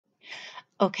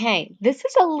Okay, this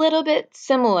is a little bit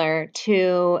similar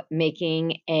to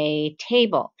making a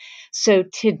table. So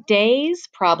today's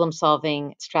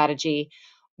problem-solving strategy,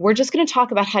 we're just going to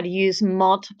talk about how to use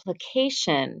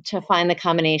multiplication to find the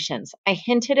combinations. I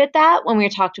hinted at that when we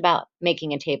talked about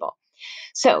making a table.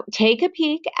 So take a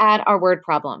peek at our word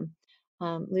problem.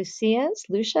 Lucia's,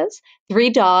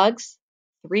 three dogs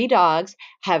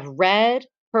have red,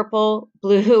 purple,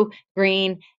 blue,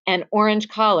 green, and orange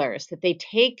collars that they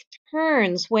take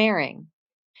turns wearing.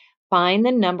 Find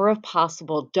the number of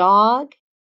possible dog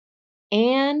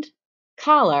and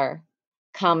collar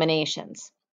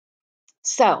combinations.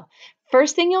 So,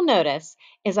 first thing you'll notice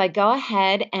is I go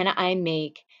ahead and I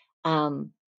make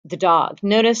the dog.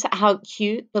 Notice how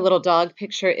cute the little dog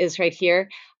picture is right here.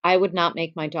 I would not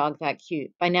make my dog that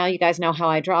cute. By now, you guys know how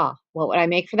I draw. What would I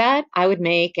make for that? I would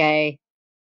make a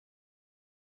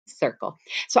circle.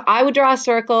 So I would draw a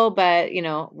circle, but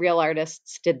real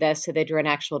artists did this, so they drew an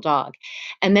actual dog.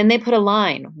 And then they put a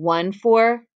line, one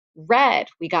for red.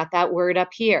 We got that word up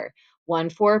here. One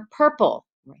for purple,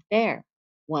 right there.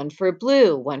 One for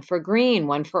blue, one for green,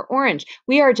 one for orange.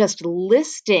 We are just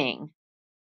listing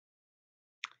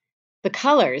the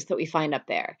colors that we find up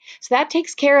there. So that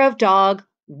takes care of dog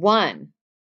 1.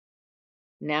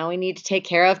 Now we need to take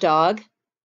care of dog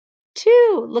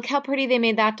 2. Look how pretty they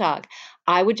made that dog.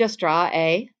 I would just draw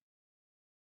a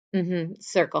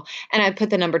circle. And I'd put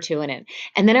the number 2 in it.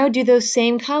 And then I would do those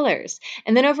same colors.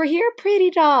 And then over here, pretty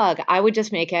dog, I would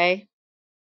just make a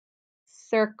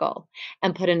circle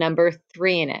and put a number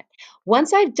 3 in it.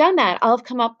 Once I've done that, I'll have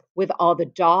come up with all the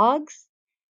dogs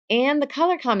and the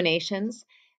color combinations.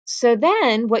 So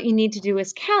then what you need to do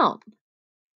is count.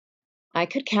 I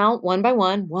could count one by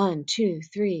one. 1, 2,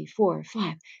 3, 4,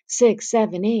 5, 6,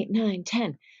 7, 8, 9,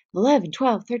 10, 11,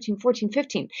 12, 13, 14,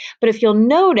 15. But if you'll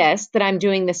notice that I'm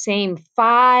doing the same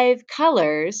 5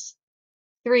 colors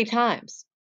 3 times.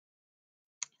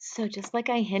 So just like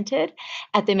I hinted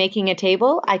at the making a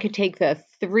table, I could take the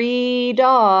 3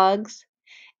 dogs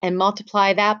and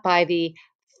multiply that by the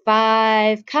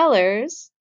 5 colors,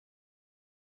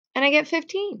 and I get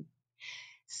 15.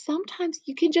 Sometimes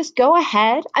you can just go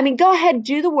ahead. Go ahead,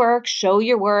 do the work, show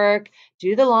your work,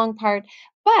 do the long part.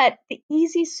 But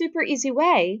the super easy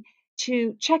way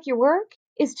to check your work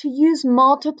is to use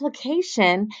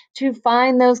multiplication to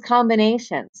find those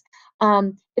combinations.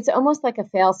 It's almost like a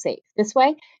fail-safe. This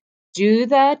way, do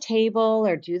the table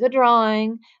or do the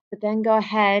drawing, but then go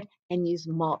ahead and use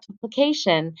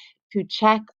multiplication to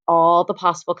check all the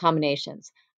possible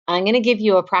combinations. I'm going to give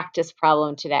you a practice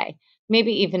problem today,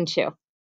 maybe even 2.